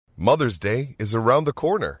Mother's Day is around the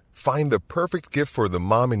corner. Find the perfect gift for the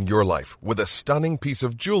mom in your life with a stunning piece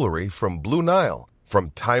of jewelry from Blue Nile.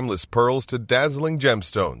 From timeless pearls to dazzling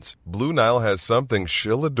gemstones, Blue Nile has something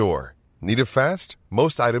she'll adore. Need it fast?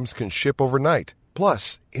 Most items can ship overnight.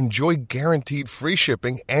 Plus, enjoy guaranteed free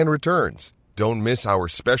shipping and returns. Don't miss our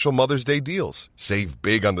special Mother's Day deals. Save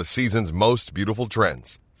big on the season's most beautiful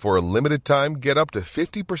trends. For a limited time, get up to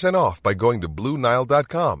 50% off by going to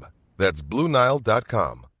BlueNile.com. That's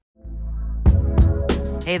BlueNile.com.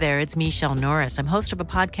 Hey there, it's Michelle Norris. I'm host of a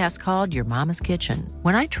podcast called Your Mama's Kitchen.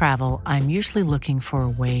 When I travel, I'm usually looking for a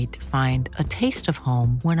way to find a taste of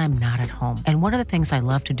home when I'm not at home. And one of the things I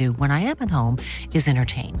love to do when I am at home is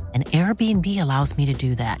entertain. And Airbnb allows me to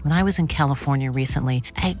do that. When I was in California recently,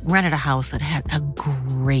 I rented a house that had a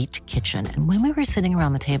great kitchen. And when we were sitting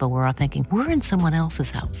around the table, we were all thinking, we're in someone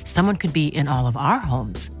else's house. Someone could be in all of our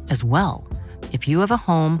homes as well. If you have a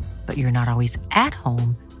home, but you're not always at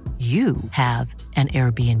home, you have an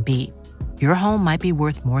Airbnb. Your home might be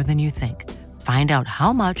worth more than you think. Find out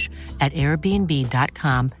how much at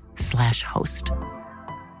airbnb.com/host.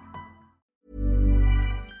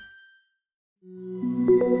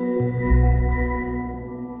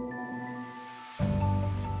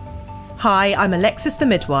 Hi, I'm Alexis the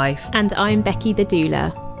midwife. And I'm Becky the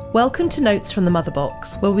doula. Welcome to Notes from the Mother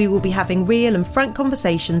Box, where we will be having real and frank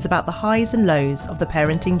conversations about the highs and lows of the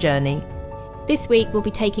parenting journey. This week we'll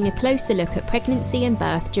be taking a closer look at pregnancy and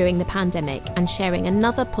birth during the pandemic and sharing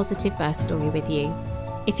another positive birth story with you.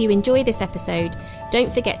 If you enjoy this episode,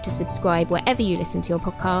 don't forget to subscribe wherever you listen to your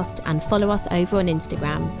podcast and follow us over on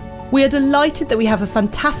Instagram. We are delighted that we have a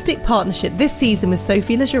fantastic partnership this season with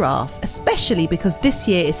Sophie La Giraffe, especially because this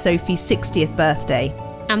year is Sophie's 60th birthday.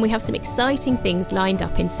 And we have some exciting things lined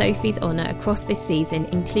up in Sophie's honour across this season,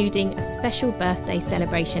 including a special birthday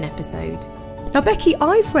celebration episode. Now, Becky,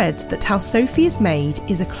 I've read that how Sophie is made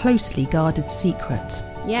is a closely guarded secret.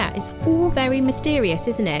 Yeah, it's all very mysterious,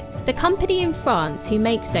 isn't it? The company in France who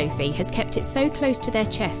makes Sophie has kept it so close to their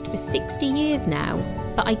chest for 60 years now.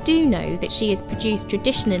 But I do know that she is produced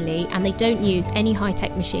traditionally and they don't use any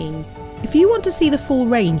high-tech machines. If you want to see the full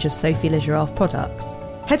range of Sophie La Giraffe products,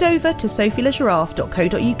 head over to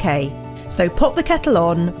sophielagiraffe.co.uk. So pop the kettle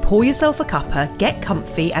on, pour yourself a cuppa, get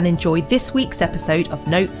comfy and enjoy this week's episode of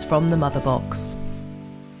Notes from the Mother Box.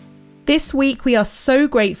 This week we are so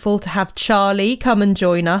grateful to have Charlie come and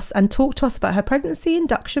join us and talk to us about her pregnancy,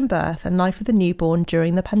 induction birth and life with a newborn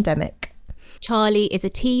during the pandemic. Charlie is a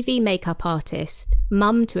TV makeup artist,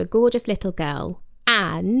 mum to a gorgeous little girl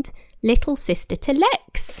and little sister to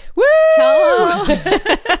Lex. Woo!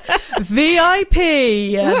 VIP!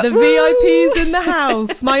 The VIP's in the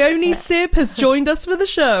house. My only sib has joined us for the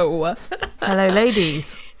show. Hello,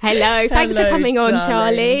 ladies. Hello, thanks for coming on,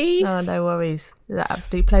 Charlie. Oh, no worries. It's an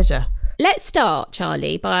absolute pleasure. Let's start,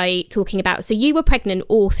 Charlie, by talking about, so you were pregnant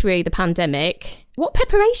all through the pandemic. What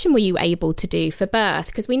preparation were you able to do for birth?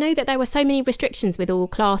 Because we know that there were so many restrictions with all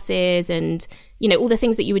classes and, you know, all the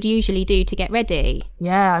things that you would usually do to get ready.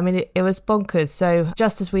 Yeah, I mean, it was bonkers. So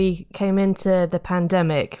just as we came into the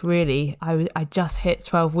pandemic, really, I just hit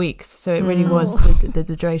 12 weeks. So it really was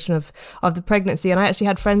the duration of the pregnancy. And I actually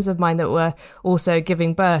had friends of mine that were also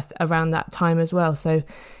giving birth around that time as well. So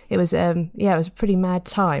it was, it was a pretty mad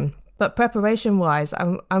time. But preparation-wise,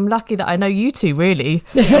 I'm lucky that I know you two, really.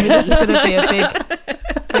 I mean, this is going to be a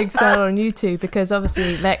big sell on you two, because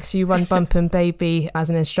obviously, Lex, you run Bump and Baby as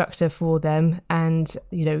an instructor for them. And,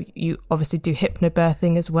 you know, you obviously do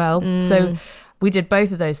hypnobirthing as well. So we did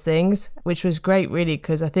both of those things, which was great, really,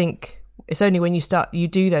 because I think it's only when you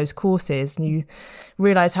do those courses and you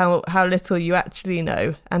realise how little you actually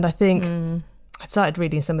know. And I think... I started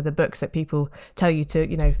reading some of the books that people tell you to,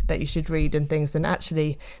 you know, that you should read and things. And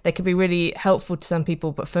actually, they can be really helpful to some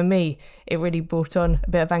people. But for me, it really brought on a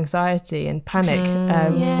bit of anxiety and panic when I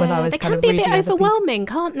was kind of reading. They can be a bit overwhelming,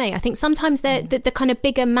 can't they? I think sometimes they're the kind of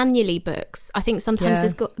bigger manually books. I think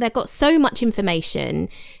sometimes they've got so much information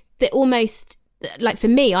that almost, like for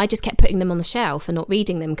me, I just kept putting them on the shelf and not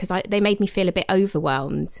reading them because they made me feel a bit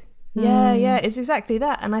overwhelmed. Yeah, it's exactly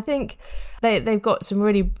that. And I think they've got some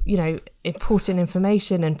really, you know, important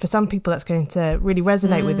information, and for some people that's going to really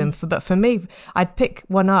resonate with them. But for me, I'd pick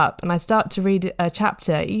one up and I'd start to read a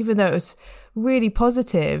chapter, even though it was really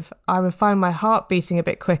positive, I would find my heart beating a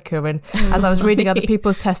bit quicker. And as I was reading other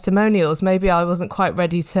people's testimonials, maybe I wasn't quite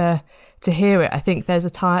ready to hear it. I think there's a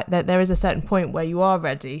time that there is a certain point where you are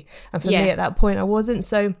ready, and for me at that point I wasn't.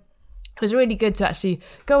 So it was really good to actually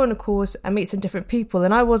go on a course and meet some different people.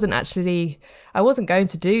 And I wasn't going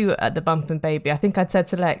to do the Bump and Baby. I think I'd said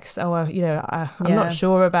to Lex, I'm not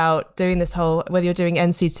sure about doing this whole, whether you're doing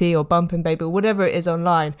NCT or Bump and Baby or whatever it is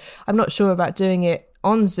online, I'm not sure about doing it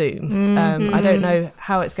on Zoom. I don't know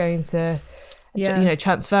how it's going to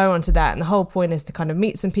transfer onto that, and the whole point is to kind of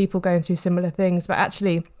meet some people going through similar things. But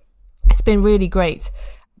actually it's been really great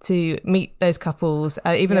to meet those couples,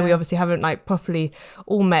 even though we obviously haven't like properly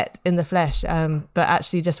all met in the flesh, but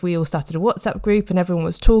actually just we all started a WhatsApp group and everyone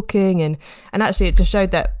was talking, and actually it just showed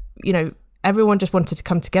that, you know, everyone just wanted to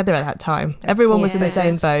come together at that time. Everyone was in the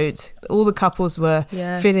same boat. All the couples were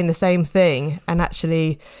feeling the same thing, and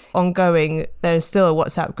actually ongoing, there's still a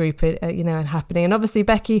WhatsApp group, and happening. And obviously,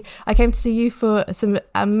 Becky, I came to see you for some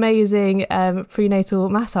amazing prenatal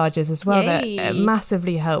massages as well. Yay. That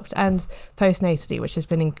massively helped, and postnatally, which has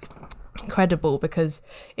been incredible, because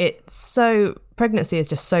pregnancy is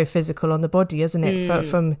just so physical on the body, isn't it?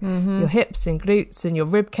 From your hips and glutes and your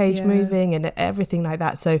rib cage moving and everything like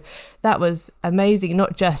that. So that was amazing,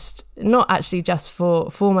 not actually just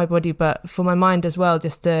for my body, but for my mind as well,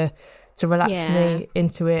 just to relax me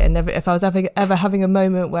into it. And if I was ever having a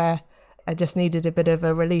moment where I just needed a bit of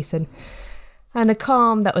a release and a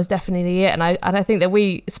calm, that was definitely it. And I think that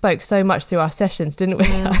we spoke so much through our sessions, didn't we?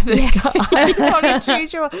 I think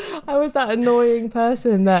I was that annoying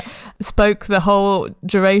person that spoke the whole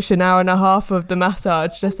duration, hour and a half of the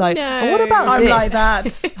massage, just like, oh, what about I'm this? like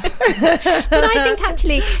that. But I think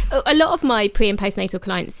actually a lot of my pre and postnatal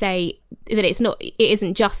clients say that it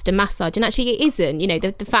isn't just a massage, and actually it isn't. You know,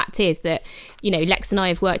 the fact is that, you know, Lex and I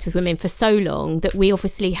have worked with women for so long that we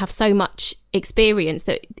obviously have so much experience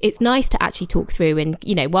that it's nice to actually talk through, and,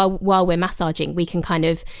 you know, while we're massaging we can kind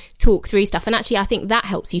of talk through stuff, and actually I think that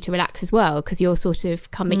helps you to relax as well, because you're sort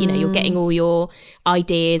of coming, you know, you're getting all your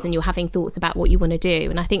ideas and you're having thoughts about what you want to do,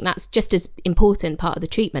 and I think that's just as important part of the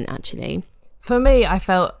treatment actually. For me, I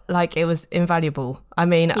felt like it was invaluable. I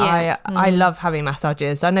mean, I love having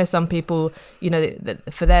massages. I know some people, you know,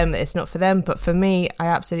 for them, it's not for them. But for me, I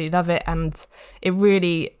absolutely love it. And it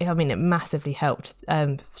really, I mean, it massively helped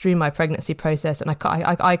through my pregnancy process. And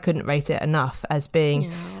I couldn't rate it enough as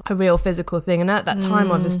being a real physical thing. And at that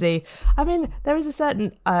time, obviously, I mean, there is a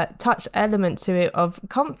certain touch element to it of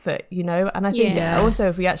comfort, you know. And I think also,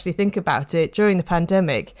 if we actually think about it, during the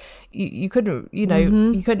pandemic, you couldn't, you know,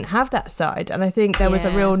 you couldn't have that side. And I think there was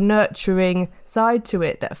a real nurturing side to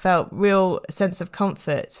it that felt real sense of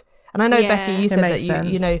comfort. And I know, Becky, you said that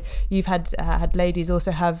you know, you've had ladies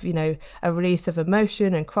also have, you know, a release of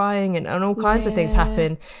emotion and crying and all kinds of things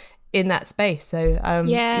happen in that space. So I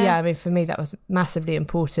mean, for me that was massively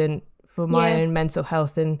important for my own mental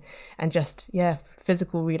health and just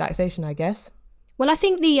physical relaxation, I guess. Well, I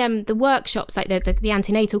think the workshops, like the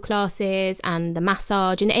antenatal classes and the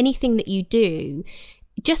massage and anything that you do,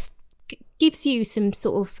 just gives you some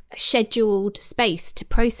sort of scheduled space to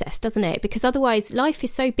process, doesn't it? Because otherwise life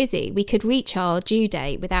is so busy, we could reach our due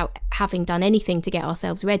date without having done anything to get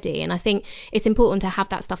ourselves ready. And I think it's important to have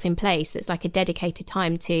that stuff in place, that's like a dedicated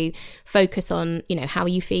time to focus on, you know, how are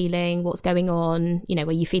you feeling, what's going on, you know,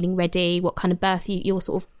 are you feeling ready, what kind of birth you're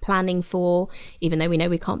sort of planning for, even though we know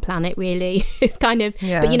we can't plan it really. It's kind of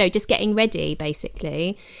but, you know, just getting ready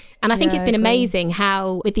basically. And I think it's been amazing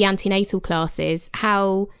how with the antenatal classes,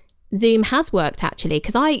 how Zoom has worked actually,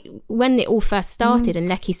 because when it all first started and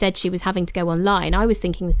Lecky said she was having to go online, I was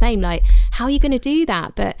thinking the same, like, how are you going to do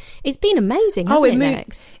that? But it's been amazing, hasn't it,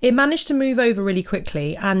 Lex? It managed to move over really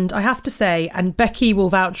quickly, and I have to say, and Becky will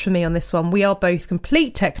vouch for me on this one, we are both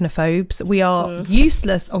complete technophobes. We are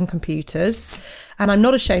useless on computers, and I'm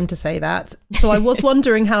not ashamed to say that. So I was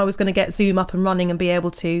wondering how I was going to get Zoom up and running and be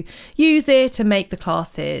able to use it and make the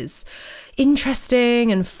classes interesting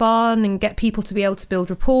and fun and get people to be able to build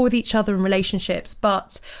rapport with each other and relationships.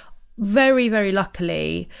 But very, very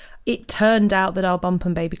luckily, it turned out that our Bump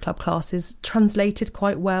and Baby Club classes translated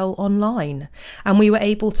quite well online, and we were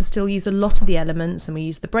able to still use a lot of the elements, and we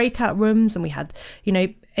used the breakout rooms, and we had, you know,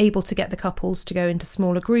 able to get the couples to go into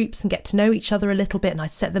smaller groups and get to know each other a little bit, and I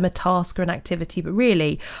set them a task or an activity, but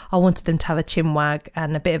really I wanted them to have a chinwag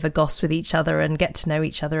and a bit of a goss with each other and get to know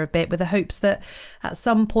each other a bit, with the hopes that at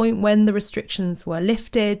some point when the restrictions were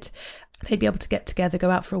lifted, they'd be able to get together,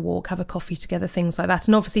 go out for a walk, have a coffee together, things like that.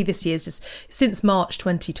 And obviously this year's just, since March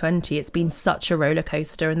 2020, it's been such a roller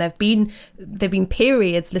coaster, and there've been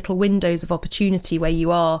periods, little windows of opportunity where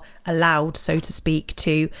you are allowed, so to speak,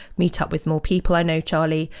 to meet up with more people. I know,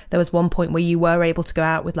 Charlie, there was one point where you were able to go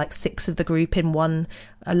out with like 6 of the group in one,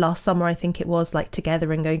 last summer I think it was, like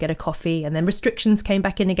together and go and get a coffee, and then restrictions came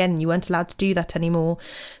back in again and you weren't allowed to do that anymore.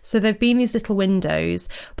 So there've been these little windows.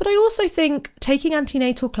 But I also think taking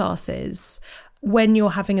antenatal classes when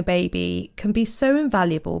you're having a baby can be so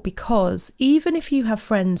invaluable, because even if you have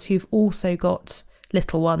friends who've also got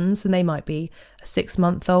little ones, and they might be a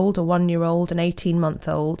 6-month-old, a 1-year-old, an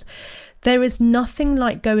 18-month-old, there is nothing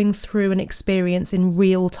like going through an experience in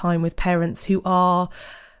real time with parents who are,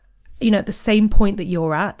 at the same point that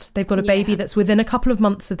you're at. They've got a baby that's within a couple of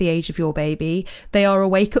months of the age of your baby. They are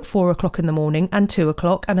awake at 4 o'clock in the morning and 2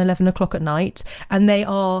 o'clock and 11 o'clock at night. And they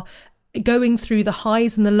are going through the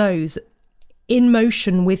highs and the lows in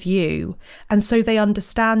motion with you, and so they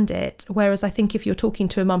understand it. Whereas I think if you're talking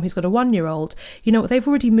to a mum who's got a 1-year-old, they've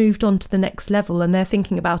already moved on to the next level and they're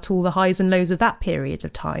thinking about all the highs and lows of that period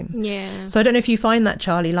of time. So I don't know if you find that,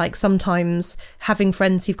 Charlie, like sometimes having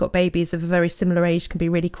friends who've got babies of a very similar age can be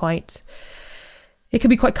really quite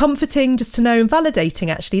comforting just to know, and validating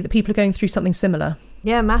actually, that people are going through something similar.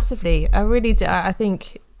 Yeah, massively. I really do. I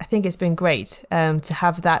think it's been great to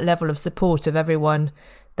have that level of support of everyone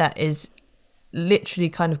that is literally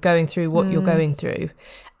kind of going through what you're going through.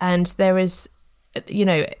 And there is,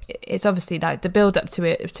 it's obviously like the build up to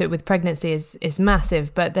it with pregnancy is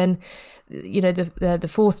massive, but then the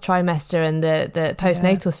fourth trimester and the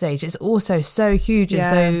postnatal stage is also so huge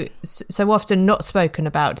and so often not spoken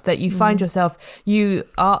about, that you find yourself, you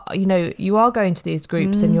are going to these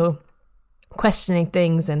groups and you're questioning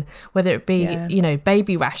things, and whether it be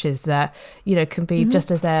baby rashes that can be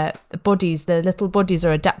just as the little bodies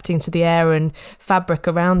are adapting to the air and fabric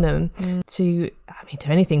around them, to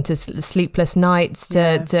anything, to sleepless nights,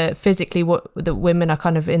 to physically what the women are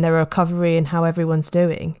kind of in their recovery and how everyone's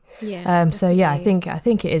doing. I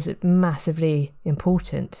think it is massively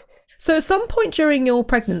important. So at some point during your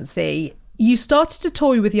pregnancy you started to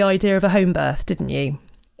toy with the idea of a home birth, didn't you?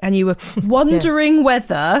 And you were wondering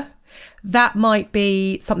whether that might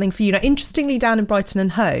be something for you. Now, interestingly, down in Brighton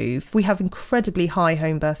and Hove, we have incredibly high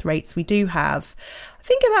home birth rates. We do have, I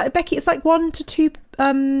think about it, Becky, it's like 1 to 2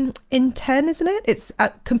 in 10, isn't it? It's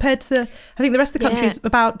compared to I think the rest of the country is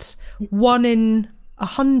about 1 in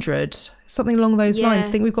 100, something along those lines.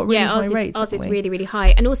 I think we've got really high rates. Ours is really, really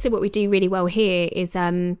high. And also what we do really well here is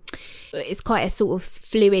it's quite a sort of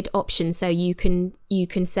fluid option. So you can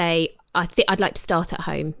say, I'd like to start at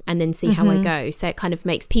home and then see how I go. So it kind of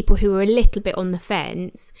makes people who are a little bit on the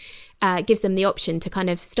fence, gives them the option to kind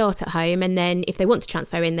of start at home, and then if they want to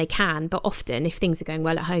transfer in, they can. But often if things are going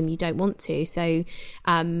well at home, you don't want to. So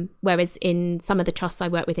whereas in some of the trusts I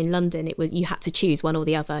work with in London, you had to choose one or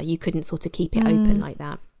the other. You couldn't sort of keep it open like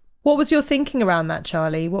that. What was your thinking around that,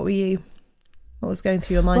 Charlie? What was going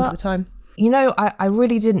through your mind at the time? I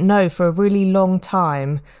really didn't know for a really long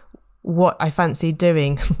time what I fancied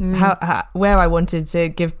doing, where I wanted to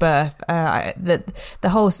give birth. The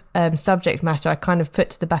whole subject matter I kind of put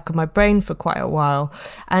to the back of my brain for quite a while.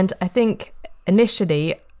 And I think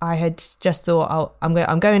initially I had just thought,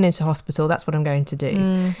 I'm going into hospital, that's what I'm going to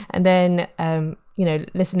do. And then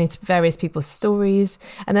listening to various people's stories,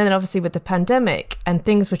 and then obviously with the pandemic, and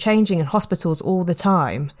things were changing in hospitals all the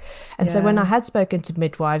time. And so when I had spoken to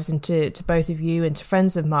midwives and to both of you and to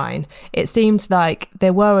friends of mine, it seemed like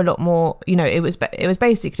there were a lot more, it was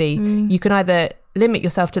basically you can either limit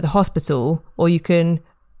yourself to the hospital, or you can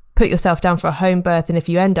put yourself down for a home birth, and if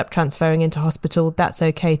you end up transferring into hospital, that's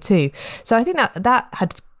okay too. So I think that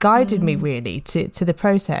had guided me really to the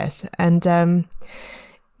process. And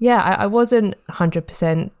I wasn't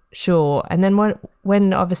 100% sure. And then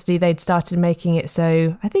when obviously they'd started making it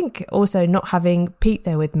so, I think also not having Pete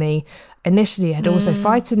there with me initially had also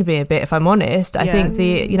frightened me a bit, if I'm honest. I think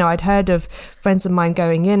I'd heard of friends of mine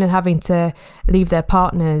going in and having to leave their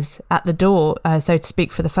partners at the door, so to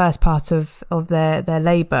speak, for the first part of their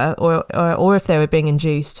labour, or if they were being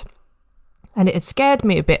induced. And it scared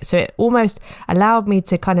me a bit, so it almost allowed me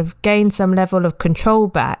to kind of gain some level of control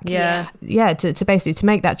back. To basically to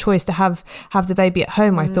make that choice to have the baby at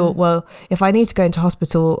home. I thought, well, if I need to go into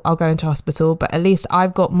hospital, I'll go into hospital, but at least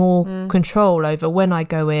I've got more control over when I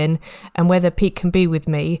go in and whether Pete can be with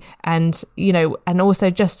me. And and also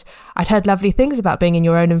just I'd heard lovely things about being in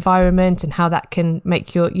your own environment and how that can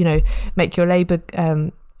make your labour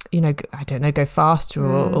I don't know, go faster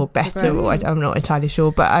or better, or I'm not entirely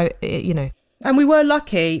sure, but And we were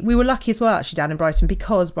lucky as well, actually, down in Brighton,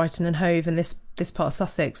 because Brighton and Hove and this part of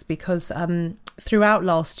Sussex, because throughout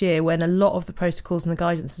last year, when a lot of the protocols and the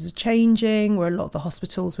guidances are changing, where a lot of the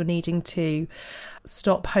hospitals were needing to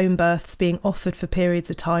stop home births being offered for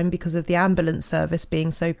periods of time because of the ambulance service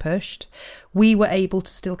being so pushed, we were able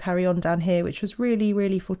to still carry on down here, which was really,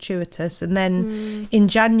 really fortuitous. And then in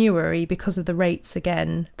January, because of the rates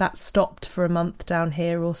again, that stopped for a month down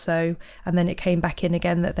here or so, and then it came back in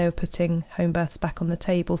again that they were putting home births back on the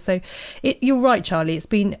table. So you're right, Charlie, it's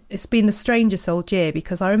been the strangest old year,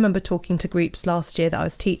 because I remember talking to groups last year that I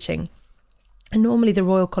was teaching. And normally the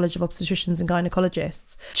Royal College of Obstetricians and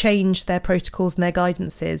Gynecologists change their protocols and their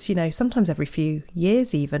guidances, sometimes every few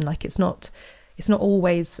years even. Like it's not It's not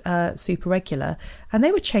always super regular. And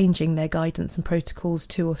they were changing their guidance and protocols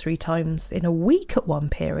 2 or 3 times in a week at one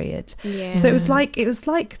period. Yeah. So it was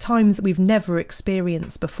like times that we've never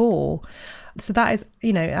experienced before. So that is,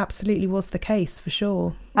 absolutely was the case for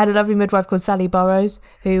sure. I had a lovely midwife called Sally Burrows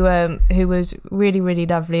who was really, really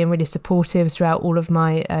lovely and really supportive throughout all of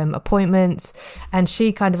my appointments. And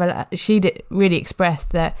she really expressed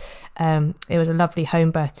that it was a lovely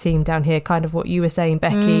home birth team down here, kind of what you were saying,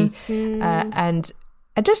 Becky, and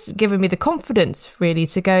just given me the confidence really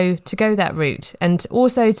to go that route, and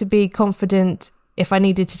also to be confident if I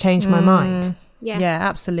needed to change my mind. Yeah,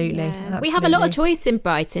 absolutely. Absolutely. We have a lot of choice in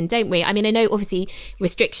Brighton, don't we? I mean, I know obviously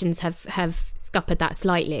restrictions have scuppered that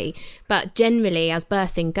slightly, but generally as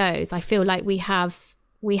birthing goes, I feel like we have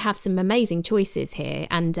some amazing choices here.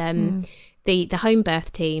 And the home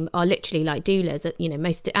birth team are literally like doulas,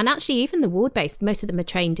 and actually even the ward-based, most of them are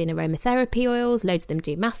trained in aromatherapy oils, loads of them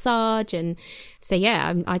do massage. And so,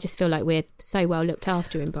 I just feel like we're so well looked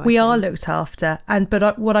after in Brighton. We are looked after.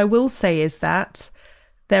 But what I will say is that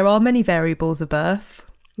there are many variables of birth.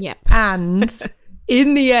 Yeah. And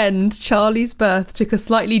in the end, Charlie's birth took a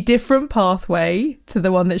slightly different pathway to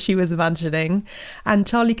the one that she was imagining. And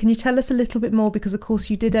Charlie, can you tell us a little bit more? Because, of course,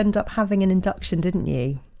 you did end up having an induction, didn't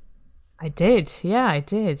you? I did. Yeah, I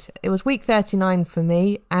did. It was week 39 for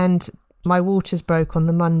me, and my waters broke on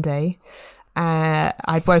the Monday.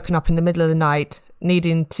 I'd woken up in the middle of the night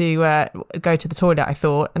needing to go to the toilet, I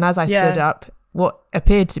thought. And as I stood up, what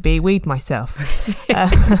appeared to be weed myself,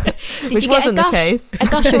 which wasn't the case. A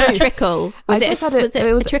gush or a trickle? Was it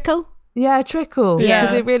a trickle? Yeah, a trickle. Yeah,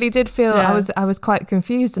 because it really did feel. I was quite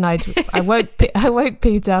confused, and I woke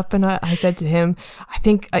Pete up, and I said to him, "I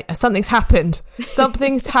think something's happened.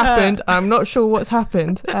 Something's happened. I'm not sure what's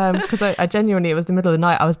happened." Because I genuinely, it was the middle of the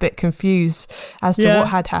night. I was a bit confused as to what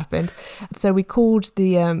had happened. So we called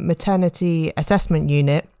the maternity assessment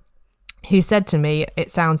unit. He said to me,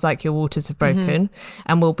 "It sounds like your waters have broken,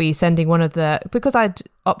 and we'll be sending because I'd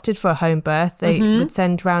opted for a home birth, they would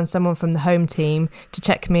send round someone from the home team to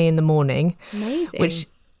check me in the morning." Amazing.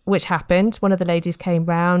 Which happened. One of the ladies came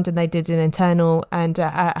round and they did an internal, and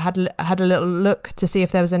had a little look to see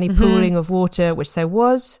if there was any pooling of water, which there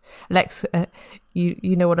was. Lex,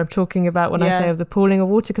 you know what I'm talking about when I say of the pooling of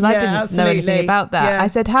water, because I didn't know anything about that. I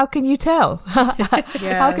said, how can you tell? How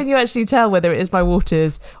can you actually tell whether it is my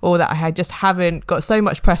waters or that I just haven't got so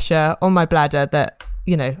much pressure on my bladder that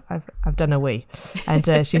I've done a wee?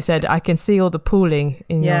 And she said, I can see all the pooling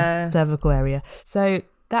in your cervical area. So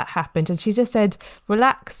that happened, and she just said,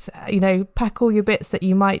 relax, pack all your bits that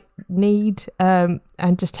you might need, and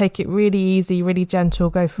just take it really easy, really gentle,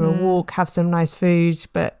 go for a walk, have some nice food.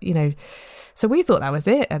 But so we thought that was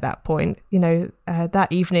it at that point. That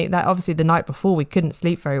evening, that obviously the night before, we couldn't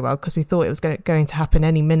sleep very well because we thought it was going to happen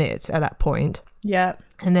any minute at that point. Yeah.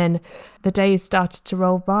 And then the days started to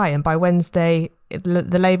roll by, and by Wednesday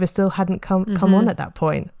the labour still hadn't come on at that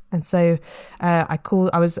point. And so I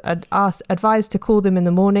was advised to call them in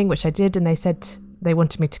the morning, which I did, and they said they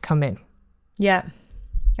wanted me to come in. Yeah,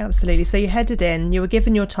 absolutely. So you headed in, you were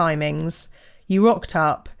given your timings, you rocked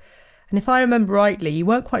up, and if I remember rightly, you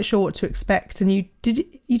weren't quite sure what to expect, and you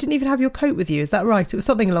didn't even have your coat with you. Is that right? It was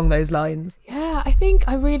something along those lines. Yeah, I think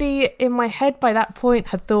I really, in my head by that point,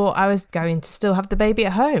 had thought I was going to still have the baby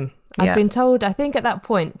at home. I'd been told, I think at that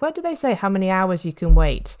point, what did they say, how many hours you can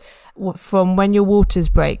wait from when your waters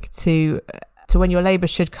break to when your labour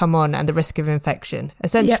should come on and the risk of infection?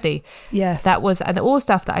 Essentially, yes, that was, and all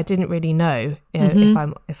stuff that I didn't really know,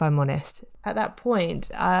 if I'm honest. At that point,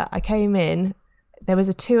 I came in. There was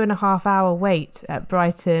a 2.5 hour wait at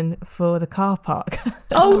Brighton for the car park.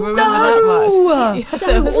 Oh no! It's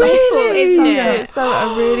so awful, isn't it? It's so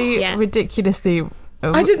a really ridiculously.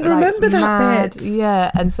 I didn't remember that bit. Yeah,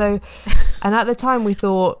 and at the time we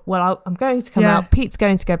thought, well, I'm going to come out. Pete's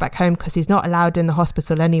going to go back home because he's not allowed in the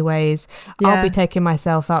hospital anyways. I'll be taking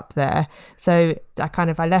myself up there. So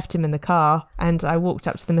I left him in the car and I walked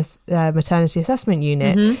up to the maternity assessment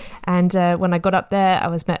unit. And when I got up there, I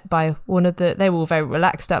was met by they were all very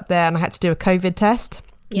relaxed up there, and I had to do a COVID test.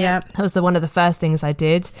 Yeah, that was one of the first things I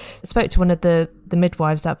did. I spoke to one of the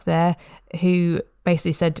midwives up there who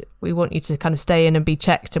basically said, we want you to kind of stay in and be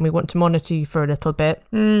checked, and we want to monitor you for a little bit.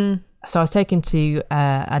 So I was taken to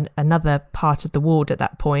another part of the ward at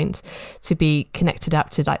that point to be connected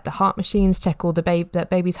up to like the heart machines, check all that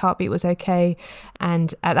baby's heartbeat was okay.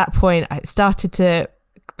 And at that point, it started to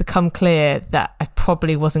become clear that I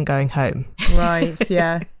probably wasn't going home. Right,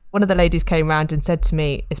 yeah. One of the ladies came round and said to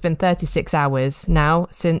me, it's been 36 hours now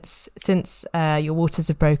since your waters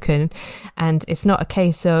have broken, and it's not a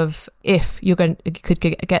case of if you could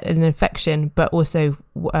get an infection, but also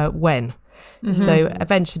when. So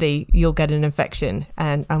eventually you'll get an infection,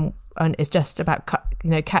 and it's just about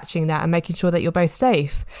catching that and making sure that you're both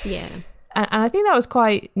safe. Yeah. And I think that was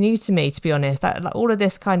quite new to me, to be honest. All of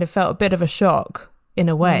this kind of felt a bit of a shock in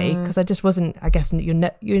a way, because I just wasn't, I guess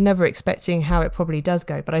you're never expecting how it probably does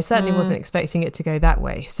go, but I certainly wasn't expecting it to go that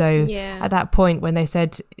way. So at that point when they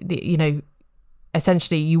said,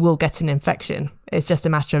 essentially you will get an infection, it's just a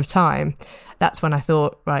matter of time, that's when I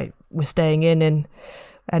thought, right, we're staying in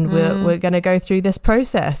and we're going to go through this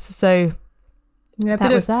process. So yeah,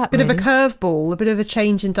 bit of a curveball, a bit of a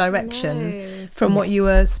change in direction from what you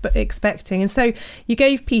were expecting. And so you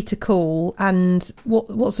gave Pete a call, and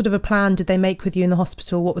what sort of a plan did they make with you in the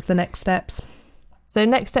hospital? What was the next steps? So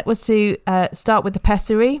next step was to start with the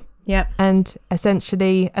pessary. Yeah. And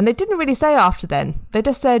essentially, and they didn't really say after then. They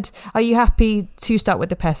just said, are you happy to start with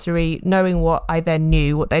the pessary, knowing what I then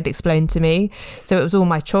knew, what they'd explained to me. So it was all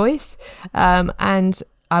my choice. And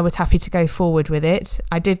I was happy to go forward with it.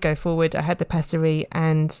 I did go forward. I had the pessary,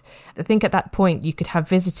 and I think at that point you could have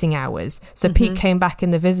visiting hours. So Pete came back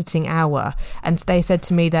in the visiting hour, and they said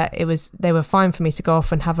to me that they were fine for me to go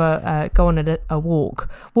off and have go on a walk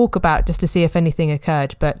about, just to see if anything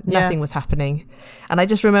occurred, but nothing was happening. And I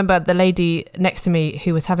just remember the lady next to me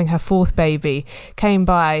who was having her fourth baby came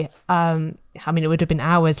by. It would have been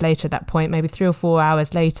hours later at that point, maybe 3 or 4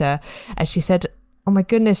 hours later, and she said, oh my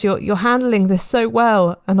goodness, you're handling this so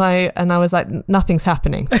well. And I was like, nothing's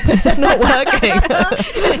happening. It's not working.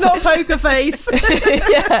 It's not poker face.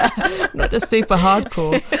 Yeah, not just super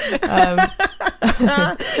hardcore.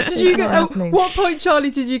 Did you go? At what point,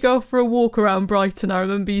 Charlie, did you go for a walk around Brighton? I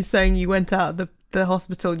remember you saying you went out of the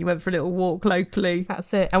hospital and you went for a little walk locally.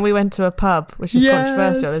 That's it. And we went to a pub, which is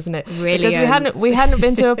controversial, isn't it? Really, because we hadn't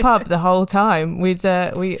been to a pub the whole time. We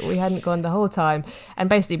hadn't gone the whole time, and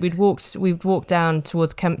basically we'd walked down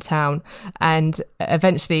towards Kemp Town, and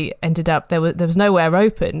eventually ended up there was nowhere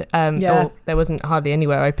open. Or there wasn't hardly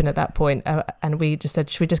anywhere open at that point, and we just said,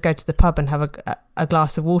 should we just go to the pub and have a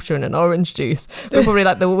glass of water and an orange juice? We're probably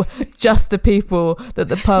like just the people that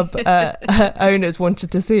the pub owners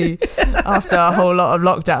wanted to see after our whole lot of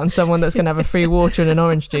lockdown, someone that's going to have a free water and an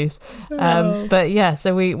orange juice. But yeah,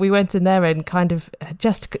 so we went in there and kind of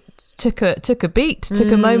just took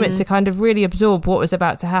a moment to kind of really absorb what was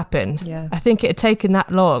about to happen. I think it had taken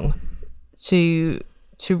that long to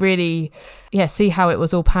really see how it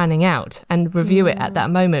was all panning out and review it at that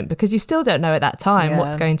moment, because you still don't know at that time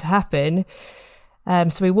what's going to happen.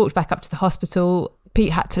 So we walked back up to the hospital.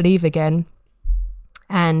 Pete had to leave again,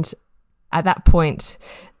 and at that point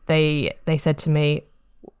they said to me,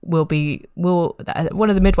 one of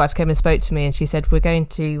the midwives came and spoke to me, and she said, we're going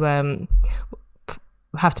to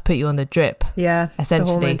have to put you on the drip. Essentially the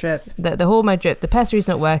hormone drip. The hormone drip. The pessary's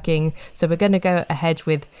not working, so we're going to go ahead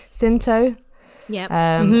with Synto.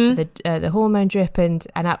 The hormone drip, and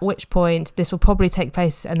at which point this will probably take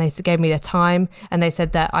place, and they gave me the time, and they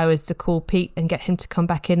said that I was to call Pete and get him to come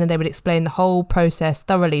back in, and they would explain the whole process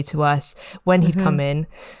thoroughly to us when he'd come in.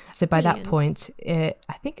 So by that point, I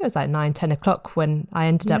think it was like 9-10 o'clock when I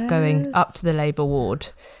ended up going up to the labour ward,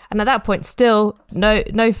 and at that point still no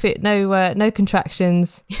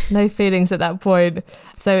contractions, no feelings at that point.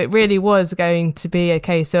 So it really was going to be a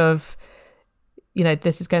case of,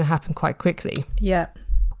 this is going to happen quite quickly.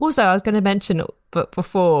 Also, I was going to mention, but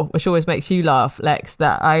before, which always makes you laugh, Lex,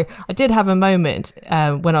 that I did have a moment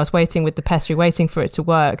when I was waiting with the pessary, waiting for it to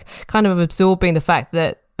work, kind of absorbing the fact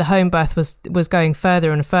that the home birth was going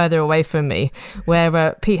further and further away from me,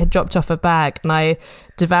 where Pete had dropped off a bag and I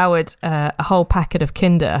devoured a whole packet of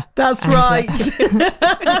Kinder. That's right. And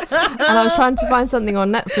I was trying to find something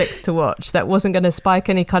on Netflix to watch that wasn't going to spike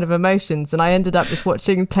any kind of emotions, and I ended up just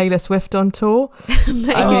watching Taylor Swift on tour.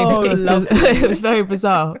 It was very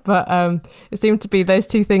bizarre, but it seemed to be those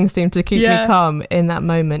two things seemed to keep me calm in that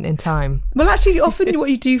moment in time. Well, actually, often what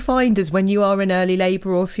you do find is when you are in early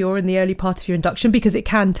labour, or if you're in the early part of your induction, because it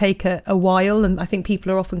can take a while, and I think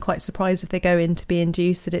people are often quite surprised if they go in to be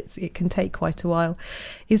induced that it can take quite a while,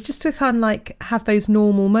 is just to kind of like have those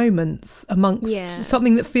normal moments amongst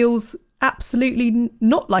something that feels absolutely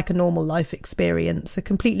not like a normal life experience, a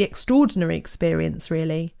completely extraordinary experience,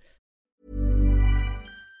 really.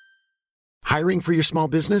 Hiring for your small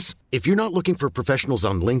business? If you're not looking for professionals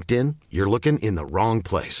on LinkedIn, you're looking in the wrong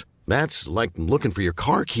place. That's like looking for your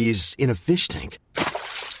car keys in a fish tank.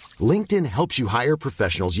 LinkedIn helps you hire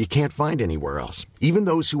professionals you can't find anywhere else, even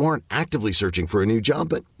those who aren't actively searching for a new job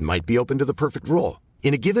but might be open to the perfect role.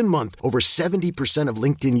 In a given month, over 70% of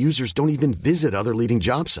LinkedIn users don't even visit other leading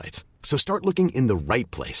job sites. So start looking in the right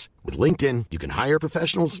place. With LinkedIn, you can hire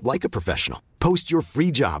professionals like a professional. Post your free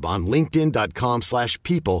job on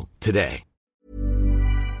linkedin.com/people today.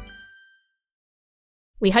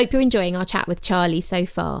 We hope you're enjoying our chat with Charlie so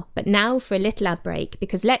far, but now for a little ad break,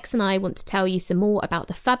 because Lex and I want to tell you some more about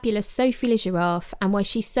the fabulous Sophie Le Giraffe and why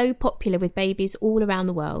she's so popular with babies all around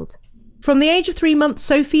the world. From the age of 3 months,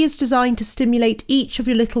 Sophie is designed to stimulate each of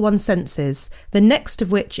your little one's senses, the next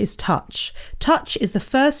of which is touch. Touch is the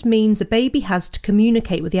first means a baby has to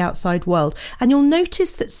communicate with the outside world, and you'll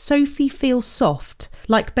notice that Sophie feels soft,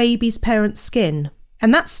 like baby's parents' skin.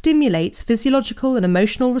 And that stimulates physiological and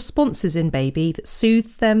emotional responses in baby that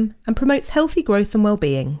soothes them and promotes healthy growth and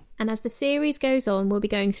well-being. And as the series goes on, we'll be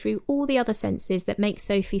going through all the other senses that make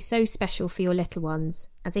Sophie so special for your little ones,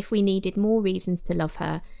 as if we needed more reasons to love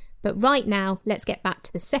her. But right now, let's get back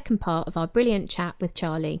to the second part of our brilliant chat with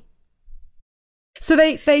Charlie. So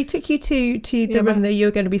they took you to the room that you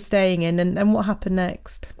were going to be staying in, and what happened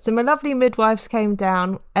next? So my lovely midwives came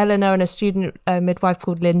down, Eleanor and a student midwife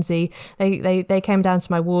called Lindsay. They came down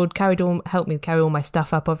to my ward, helped me carry all my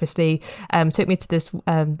stuff up, obviously, took me to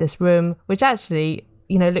this room, which actually,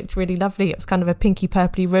 you know, looked really lovely. It was kind of a pinky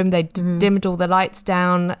purpley room. They dimmed all the lights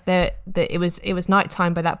down. It was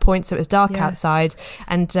nighttime by that point, so it was dark outside.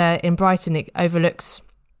 And in Brighton,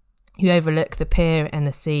 you overlook the pier and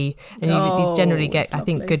the sea, and you generally get, I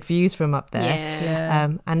think, good views from up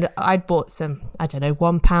there. And I'd bought some, I don't know,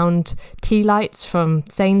 £1 tea lights from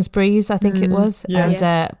Sainsbury's, I think it was, and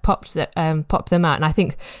popped them out. And I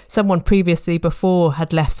think someone previously before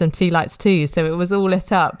had left some tea lights too, so it was all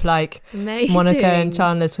lit up like Amazing. Monica and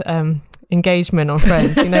Chandler's engagement on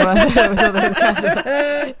Friends, you know.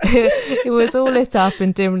 It was all lit up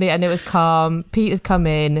and dimly, and it was calm. Pete had come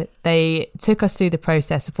in. They took us through the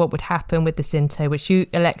process of what would happen with the Synto, which you,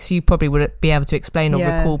 Alex, you probably would be able to explain or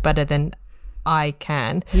recall better than I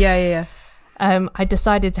can. I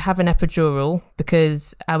decided to have an epidural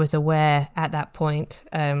because I was aware at that point,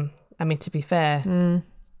 I mean, to be fair,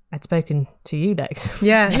 I'd spoken to you, Lex.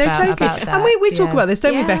 Yeah, no, totally. About that. And we talk about this,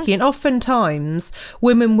 don't we, Becky? And oftentimes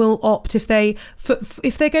women will opt, if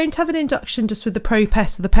they're going to have an induction just with the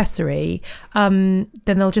ProPes or the pessary, then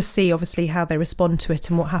they'll just see, obviously, how they respond to it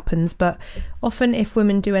and what happens. But often if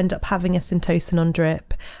women do end up having a Syntocin on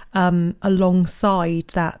drip alongside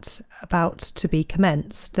that about to be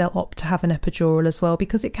commenced, they'll opt to have an epidural as well,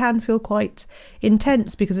 because it can feel quite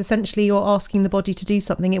intense, because essentially you're asking the body to do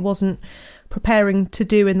something it wasn't preparing to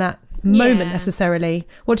do in that moment necessarily.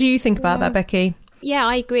 What do you think about that, Becky? Yeah,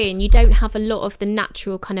 I agree. And you don't have a lot of the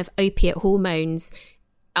natural kind of opiate hormones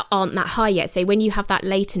aren't that high yet. So when you have that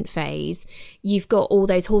latent phase, you've got all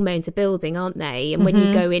those hormones are building, aren't they? And when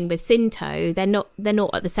you go in with Synto, they're not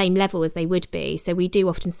at the same level as they would be. So we do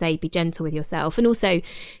often say be gentle with yourself. And also,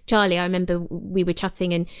 Charlie, I remember we were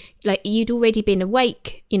chatting and like you'd already been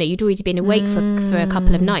awake, for a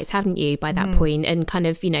couple of nights, haven't you, by that point, and kind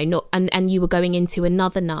of, not and you were going into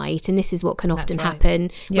another night. And this is what can often happen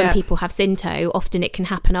when people have Synto. Often it can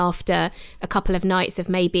happen after a couple of nights of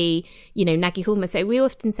maybe, naggy hormones. So we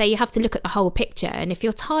often say you have to look at the whole picture, and if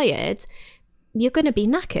you're tired, you're going to be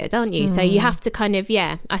knackered, aren't you? So you have to kind of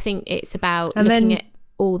I think it's about looking at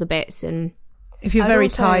all the bits. And if you're very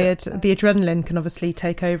tired, the adrenaline can obviously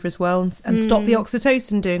take over as well and stop the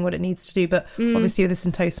oxytocin doing what it needs to do. But obviously with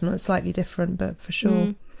the Syntocin it's slightly different, but for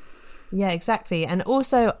sure. Yeah, exactly. And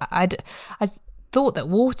also I thought that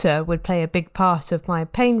water would play a big part of my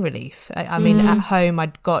pain relief. I mean, at home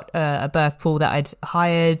I'd got a birth pool that I'd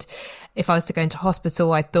hired. If I was to go into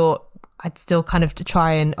hospital, I thought I'd still kind of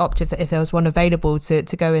try and opt if there was one available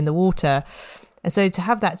to go in the water. And so to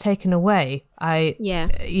have that taken away,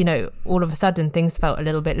 all of a sudden things felt a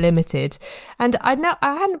little bit limited. And I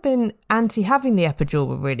hadn't been anti having the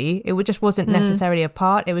epidural really. It just wasn't necessarily a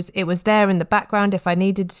part. It was there in the background if I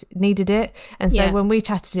needed it. And so when we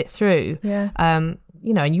chatted it through,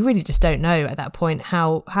 and you really just don't know at that point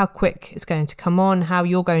how quick it's going to come on, how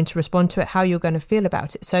you're going to respond to it, how you're going to feel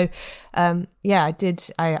about it. So, I did.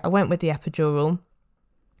 I went with the epidural,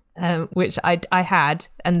 which I had,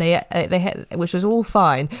 and they hit, which was all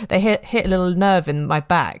fine. They hit a little nerve in my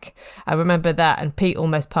back. I remember that, and Pete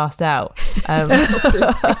almost passed out.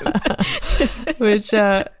 Which.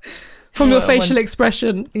 From your facial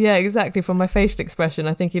expression. Yeah, exactly. From my facial expression.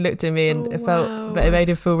 I think he looked at me and it made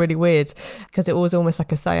him feel really weird because it was almost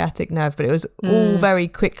like a sciatic nerve, but it was all very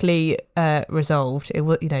quickly resolved. It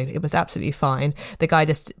was, it was absolutely fine. The guy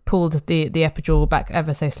just pulled the epidural back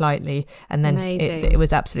ever so slightly, and then it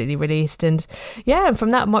was absolutely released. And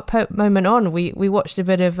from that moment on, we watched a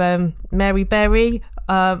bit of Mary Berry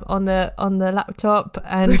on the laptop,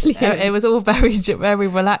 and it was all very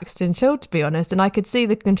relaxed and chilled, to be honest. And I could see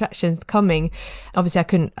the contractions coming.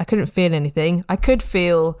 Obviously, I couldn't feel anything. I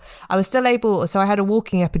was still able. So I had a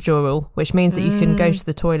walking epidural, which means that you can go to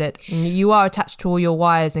the toilet, and you are attached to all your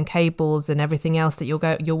wires and cables and everything else that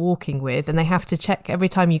you're walking with, and they have to check every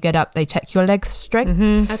time you get up. They check your leg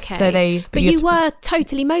strength. Okay. So but you were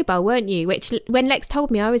totally mobile, weren't you? Which, when Lex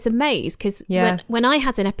told me, I was amazed, because when I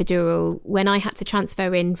had an epidural, when I had to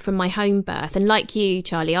transfer in from my home birth, and like you,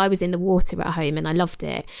 Charlie, I was in the water at home and I loved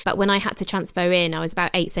it. But when I had to transfer in, I was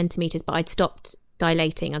about 8 centimetres, but I'd stopped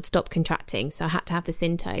dilating, I'd stopped contracting, so I had to have the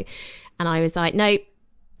Synto. And I was like, no.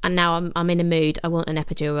 And now I'm in a mood. I want an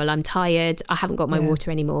epidural. I'm tired. I haven't got my water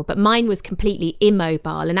anymore. But mine was completely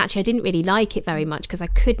immobile. And actually, I didn't really like it very much because I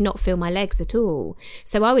could not feel my legs at all.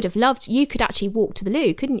 So I would have loved, you could actually walk to the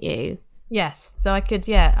loo, couldn't you? Yes, so I could.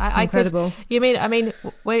 I Incredible. could. I mean,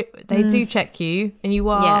 they do check you, and you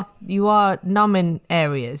are numb in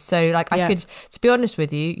areas. So, like, I could, to be honest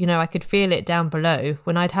with you, I could feel it down below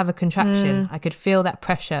when I'd have a contraction. I could feel that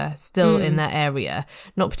pressure still in that area,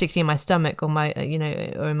 not particularly in my stomach or my,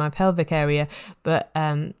 or in my pelvic area, but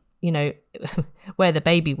where the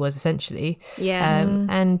baby was essentially.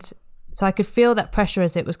 And so I could feel that pressure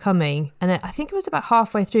as it was coming. And I think it was about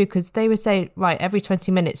halfway through, because they would say, right, every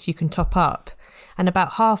 20 minutes you can top up. And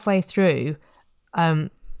about halfway through, I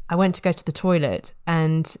went to go to the toilet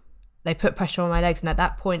and they put pressure on my legs. And at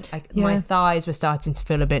that point, my thighs were starting to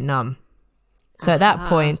feel a bit numb. So at that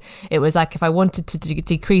point, it was like if I wanted to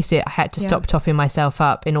decrease it, I had to stop topping myself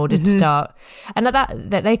up in order to start. And at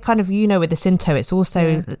that they kind of, with the Synto, it's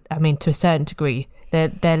also, I mean, to a certain degree,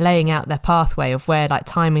 they're laying out their pathway of where like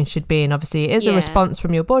timing should be, and obviously it is a response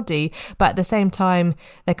from your body, but at the same time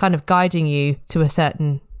they're kind of guiding you to a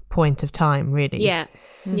certain point of time, really.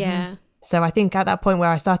 So I think at that point where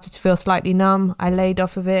I started to feel slightly numb, I laid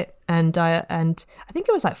off of it, and I think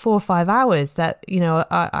it was like 4 or 5 hours that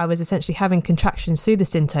I was essentially having contractions through the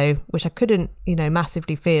Synto, which I couldn't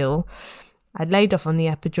massively feel. I laid off on the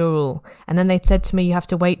epidural, and then they said to me, you have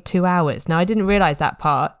to wait 2 hours. Now I didn't realize that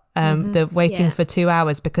part. The waiting for 2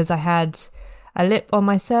 hours, because I had a lip on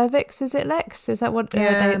my cervix. Is it, Lex? Is that what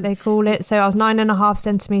they call it? So I was 9.5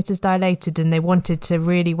 centimetres dilated, and they wanted to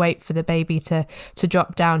really wait for the baby to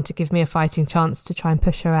drop down to give me a fighting chance to try and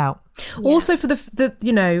push her out. Also for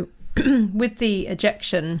the with the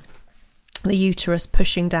ejection, the uterus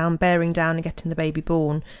pushing down, bearing down and getting the baby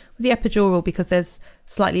born, with the epidural, because there's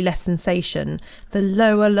slightly less sensation, the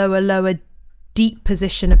lower deep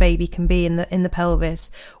position a baby can be in the pelvis,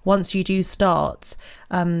 once you do start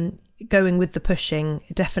going with the pushing,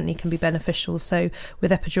 it definitely can be beneficial. So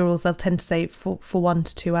with epidurals, they'll tend to say for 1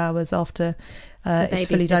 to 2 hours after it's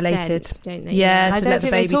fully dilated. Don't they? I don't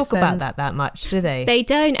think they talk about that much, do they? They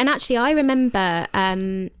don't. And actually, I remember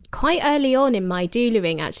quite early on in my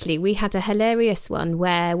doulaing, actually, we had a hilarious one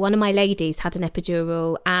where one of my ladies had an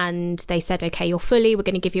epidural, and they said, okay, you're fully, we're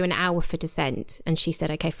going to give you an hour for descent. And she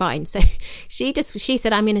said, okay, fine. So she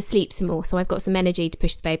said, I'm going to sleep some more, so I've got some energy to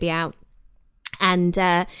push the baby out. And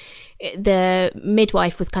the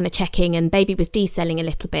midwife was kind of checking, and baby was decelling a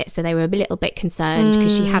little bit, so they were a little bit concerned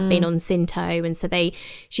because she had been on Synto. And so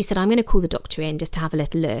she said, I'm going to call the doctor in just to have a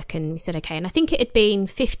little look. And we said, okay. And I think it had been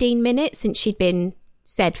 15 minutes since she'd been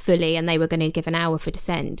said fully, and they were going to give an hour for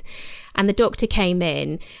descent. And the doctor came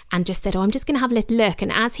in and just said, I'm just going to have a little look.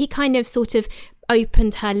 And as he kind of sort of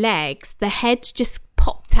opened her legs, the head just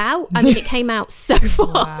popped out. I mean, it came out so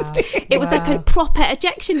fast. It was like a proper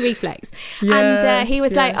ejection reflex. And he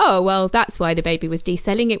was like, oh, well, that's why the baby was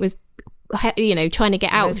decelling. It was, trying to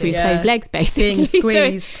get out through closed legs, basically. Being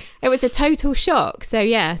squeezed. So it was a total shock.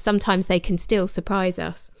 So sometimes they can still surprise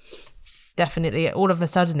us. Definitely, all of a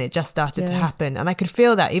sudden it just started to happen, and I could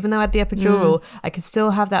feel that even though I had the epidural, I could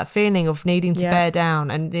still have that feeling of needing to bear down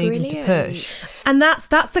and needing to push. And that's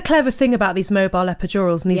the clever thing about these mobile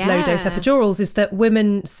epidurals and these low dose epidurals, is that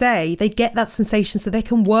women say they get that sensation, so they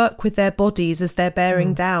can work with their bodies as they're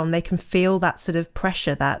bearing down. They can feel that sort of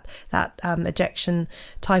pressure, that ejection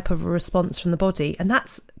type of a response from the body, and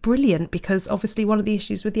that's brilliant, because obviously one of the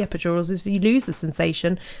issues with the epidurals is you lose the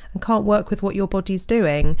sensation and can't work with what your body's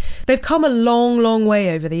doing. They've come a long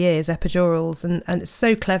way over the years, epidurals, and it's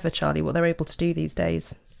so clever, Charlie, what they're able to do these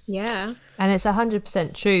days. Yeah. And it's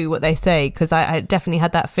 100% true what they say, because I definitely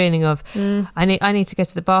had that feeling of I need to go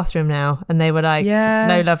to the bathroom now, and they were like,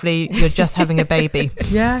 no, lovely, you're just having a baby.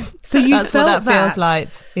 So you that's felt what that feels like.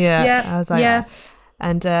 I was like,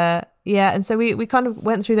 and so we kind of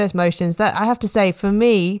went through those motions. That I have to say, for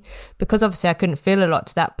me, because obviously I couldn't feel a lot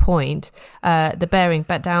to that point, the bearing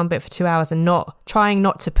back down bit for 2 hours and trying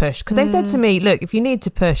not to push, because they said to me, look, if you need to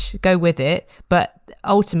push, go with it, but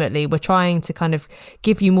ultimately we're trying to kind of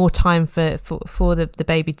give you more time for the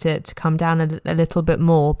baby to come down a little bit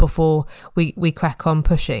more before we crack on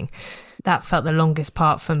pushing. That felt the longest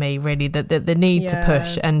part for me, really, the need to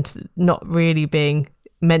push and not really being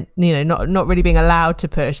meant, not really being allowed to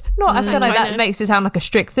push. I feel like that makes it sound like a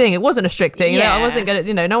strict thing. It wasn't a strict thing. I wasn't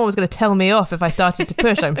gonna, no one was gonna tell me off if I started to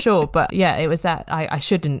push, I'm sure. But yeah, it was that I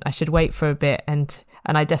should wait for a bit, and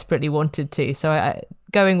I desperately wanted to. So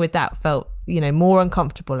going with that felt, more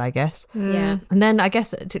uncomfortable, I guess. Yeah. And then I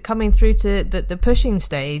guess coming through to the pushing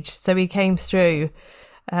stage. So we came through.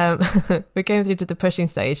 We came through to the pushing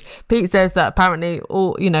stage. Pete says that apparently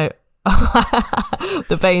all, the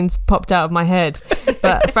veins popped out of my head,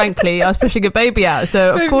 but frankly I was pushing a baby out,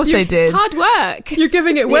 so of course they did. It's hard work. You're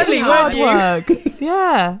giving it welly, hard work.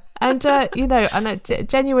 Yeah. And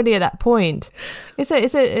genuinely at that point, it's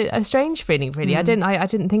a strange feeling, really. I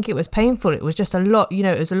didn't think it was painful. It was just a lot,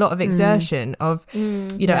 it was a lot of exertion of,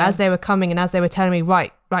 as they were coming and as they were telling me,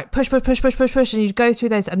 right, push, and you'd go through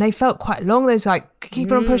those, and they felt quite long. Those like,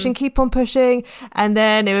 keep on pushing, and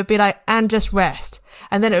then it would be like, and just rest.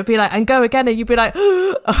 And then it would be like, and go again, and you'd be like,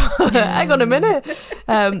 hang on a minute.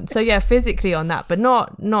 So yeah, physically on that, but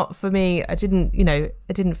not for me. I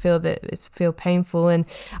didn't feel painful. And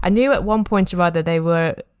I knew at one point or other there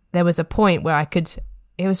was a point where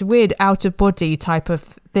it was a weird out of body type of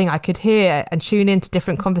thing. I could hear and tune into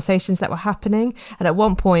different conversations that were happening. And at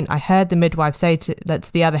one point I heard the midwife say to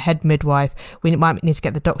the other head midwife, we might need to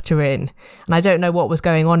get the doctor in. And I don't know what was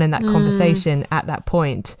going on in that conversation at that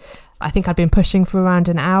point. I think I'd been pushing for around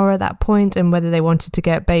an hour at that point, and whether they wanted to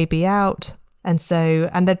get baby out. And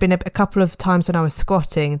there'd been a couple of times when I was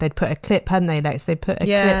squatting, they'd put a clip, hadn't they, Lex? They put a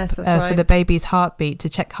clip for the baby's heartbeat, to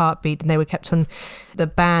check heartbeat, and they were kept on, the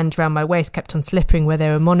band around my waist kept on slipping where they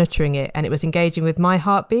were monitoring it, and it was engaging with my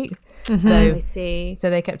heartbeat. I see. So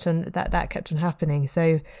they kept on, that kept on happening.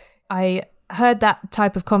 So I heard that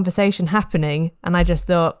type of conversation happening, and I just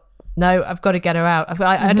thought, no, I've got to get her out.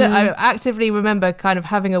 I actively remember kind of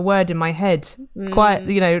having a word in my head, quite,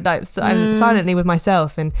 silently with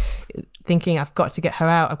myself, and thinking, I've got to get her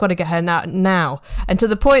out. I've got to get her now. And to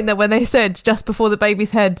the point that when they said just before the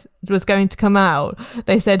baby's head was going to come out,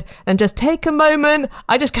 they said, and just take a moment.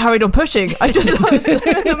 I just carried on pushing. I just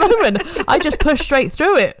pushed straight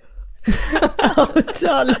through it. Oh,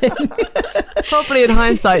 darling. Probably in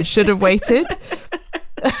hindsight should have waited.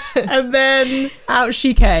 And then out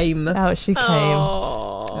she came. Oh,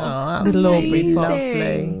 absolutely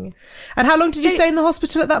lovely. And how long did you stay in the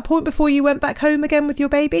hospital at that point before you went back home again with your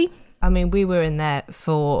baby? I mean, we were in there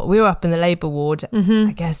we were up in the labour ward.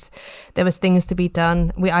 I guess there was things to be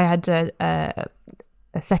done. I had a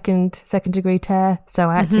second degree tear, so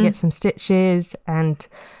I had to get some stitches, and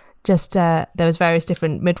just there was various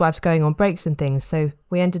different midwives going on breaks and things. So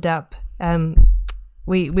we ended up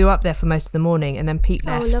we were up there for most of the morning, and then Pete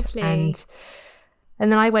left. Oh, lovely. And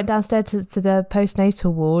then I went downstairs to the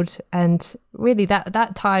postnatal ward, and really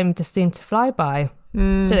that time just seemed to fly by. So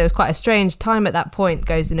it was quite a strange time at that point.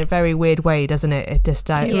 Goes in a very weird way, doesn't it? It just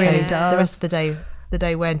it really does. The rest of the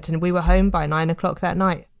day went, and we were home by 9:00 that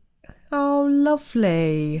night. Oh,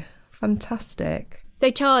 lovely. Fantastic. So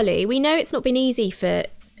Charlie, we know it's not been easy for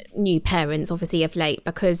new parents, obviously, of late,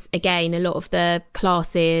 because again, a lot of the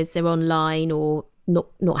classes are online or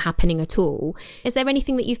not happening at all. Is there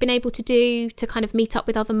anything that you've been able to do to kind of meet up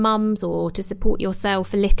with other mums or to support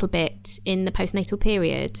yourself a little bit in the postnatal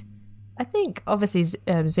period? I think obviously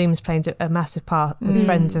Zoom's played a massive part with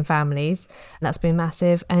friends and families, and that's been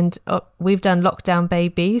massive. And we've done lockdown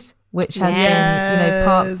babies, which has been,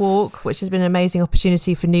 park walk, which has been an amazing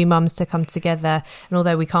opportunity for new mums to come together. And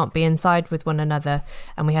although we can't be inside with one another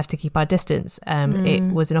and we have to keep our distance, it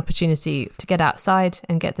was an opportunity to get outside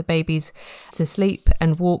and get the babies to sleep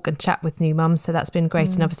and walk and chat with new mums. So that's been great.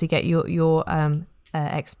 And obviously get your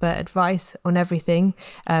expert advice on everything,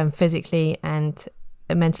 physically and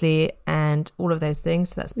mentally and all of those things.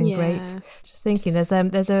 So that's been great. Just thinking, there's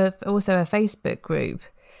also a Facebook group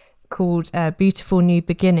called Beautiful New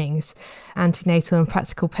Beginnings, antenatal and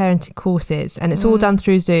practical parenting courses, and it's all done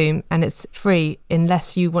through Zoom, and it's free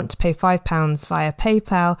unless you want to pay £5 via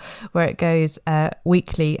PayPal, where it goes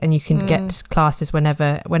weekly, and you can get classes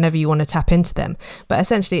whenever you want to tap into them. But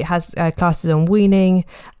essentially it has classes on weaning,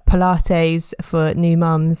 Pilates for new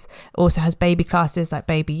mums, also has baby classes like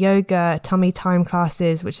baby yoga, tummy time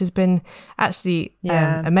classes, which has been actually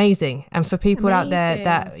amazing. And for people out there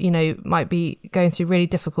that might be going through really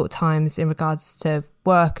difficult times in regards to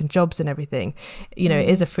work and jobs and everything. You know, it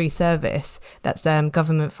is a free service that's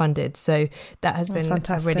government funded. So that has been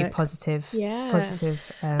fantastic. A really positive.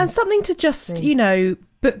 And something to just, thing. You know,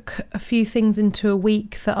 book a few things into a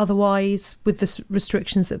week that otherwise, with the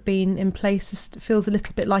restrictions that have been in place, feels a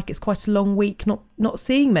little bit like it's quite a long week, not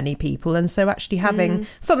seeing many people. And so actually having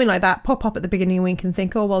something like that pop up at the beginning of the week and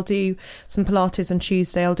think, oh, I'll do some Pilates on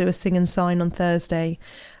Tuesday, I'll do a sing and sign on Thursday,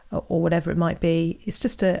 or whatever it might be. It's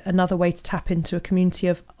just another way to tap into a community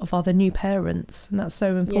of other new parents. And that's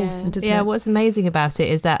so important, isn't it? What's amazing about it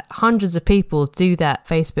is that hundreds of people do that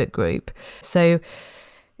Facebook group. So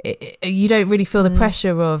you don't really feel the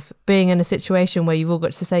pressure of being in a situation where you've all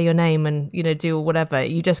got to say your name and, you know, do whatever.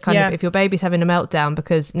 You just kind of, if your baby's having a meltdown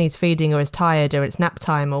because it needs feeding or is tired or it's nap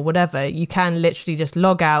time or whatever, you can literally just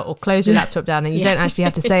log out or close your laptop down, and you don't actually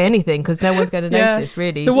have to say anything because no one's going to notice,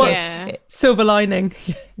 really. Silver lining.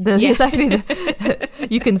 Exactly.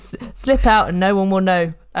 You can slip out and no one will know.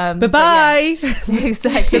 Bye-bye.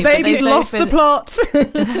 Exactly. The baby's lost the plot. So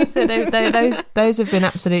those have been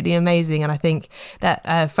absolutely amazing, and I think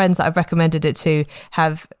that friends that I've recommended it to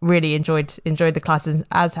have really enjoyed the classes,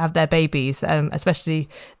 as have their babies. Especially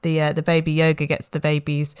the baby yoga gets the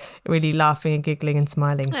babies really laughing and giggling and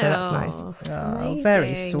smiling. So that's nice. Oh,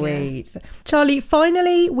 very sweet. Charlie,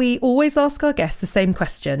 finally, we always ask our guests the same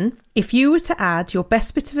question. If you were to add your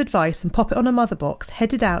best bit of advice and pop it on a mother box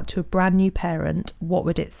headed out to a brand new parent, what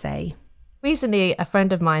would it say? Recently, a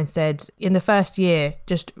friend of mine said, in the first year,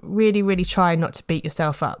 just really, really try not to beat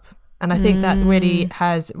yourself up. And I think that really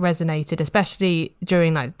has resonated, especially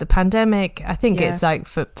during like the pandemic. I think it's like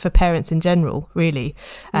for parents in general, really,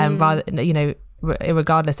 rather, you know,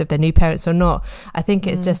 regardless if they're new parents or not. I think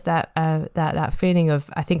it's just that feeling of,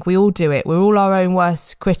 I think we all do it. We're all our own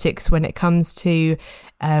worst critics when it comes to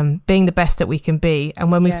being the best that we can be.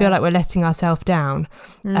 And when we feel like we're letting ourselves down,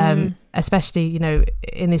 especially, you know,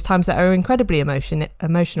 in these times that are incredibly emotional.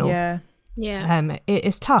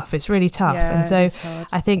 It's tough. It's really tough. And so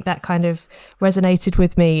I think that kind of resonated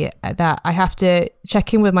with me, that I have to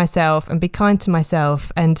check in with myself and be kind to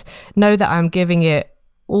myself and know that I'm giving it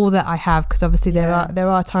all that I have, because obviously there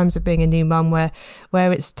are times of being a new mum where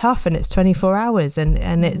it's tough and it's 24 hours and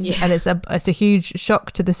it's a huge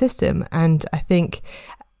shock to the system. And I think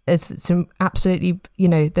there's some absolutely, you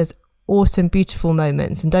know, there's awesome, beautiful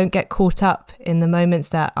moments, and don't get caught up in the moments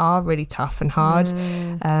that are really tough and hard.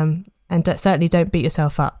 And certainly don't beat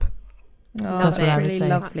yourself up. That's really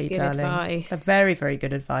lovely, darling. Advice. A very, very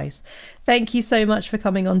good advice. Thank you so much for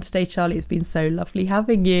coming on today, Charlie. It's been so lovely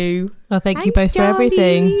having you. Well, thanks you both, Charlie, for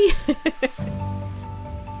everything.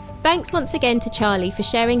 Thanks once again to Charlie for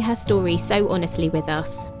sharing her story so honestly with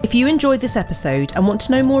us. If you enjoyed this episode and want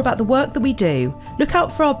to know more about the work that we do, look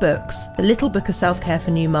out for our books, The Little Book of Self-Care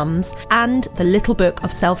for New Mums and The Little Book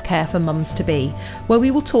of Self-Care for Mums to Be, where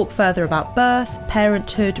we will talk further about birth,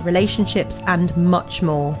 parenthood, relationships and much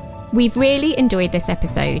more. We've really enjoyed this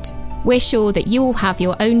episode. We're sure that you all have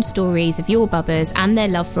your own stories of your bubbers and their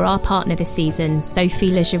love for our partner this season,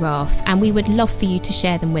 Sophie Le Giraffe, and we would love for you to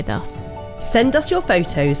share them with us. Send us your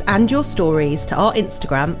photos and your stories to our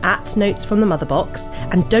Instagram at Notes from the Mother Box,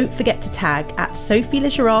 and don't forget to tag at Sophie Le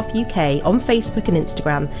Giraffe UK on Facebook and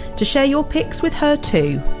Instagram to share your pics with her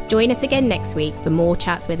too. Join us again next week for more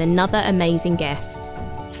chats with another amazing guest.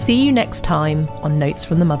 See you next time on Notes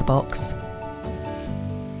from the Mother Box.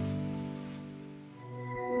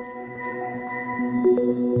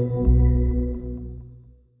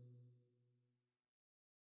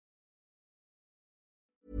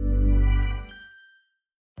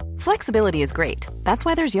 Flexibility is great. That's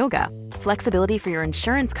why there's yoga. Flexibility for your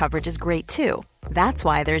insurance coverage is great too. That's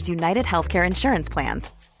why there's United Healthcare Insurance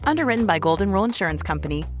Plans. Underwritten by Golden Rule Insurance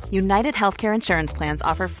Company, United Healthcare Insurance Plans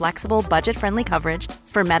offer flexible, budget-friendly coverage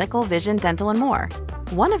for medical, vision, dental, and more.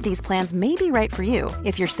 One of these plans may be right for you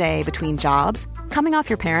if you're, say, between jobs, coming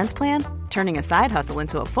off your parents' plan, turning a side hustle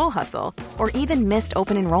into a full hustle, or even missed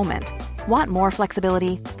open enrollment. Want more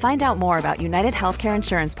flexibility? Find out more about United Healthcare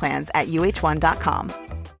Insurance Plans at uh1.com.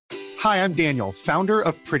 Hi, I'm Daniel, founder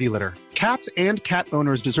of Pretty Litter. Cats and cat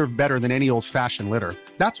owners deserve better than any old-fashioned litter.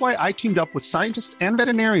 That's why I teamed up with scientists and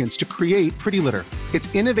veterinarians to create Pretty Litter.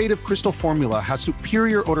 Its innovative crystal formula has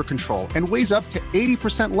superior odor control and weighs up to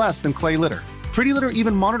 80% less than clay litter. Pretty Litter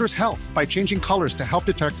even monitors health by changing colors to help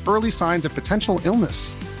detect early signs of potential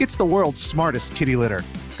illness. It's the world's smartest kitty litter.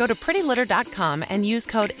 Go to prettylitter.com and use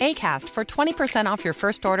code ACAST for 20% off your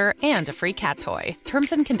first order and a free cat toy.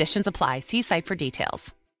 Terms and conditions apply. See site for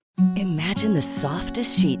details. Imagine the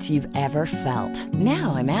softest sheets you've ever felt.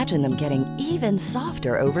 Now imagine them getting even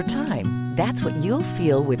softer over time. That's what you'll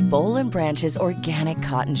feel with Boll & Branch's organic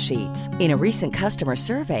cotton sheets. In a recent customer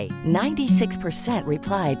survey, 96%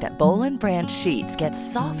 replied that Boll & Branch sheets get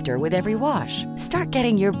softer with every wash. Start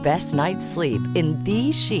getting your best night's sleep in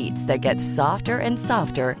these sheets that get softer and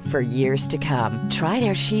softer for years to come. Try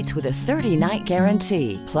their sheets with a 30-night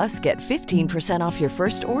guarantee. Plus, get 15% off your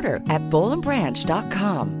first order at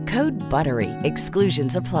BollandBranch.com. Code BUTTERY.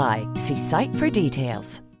 Exclusions apply. See site for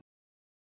details.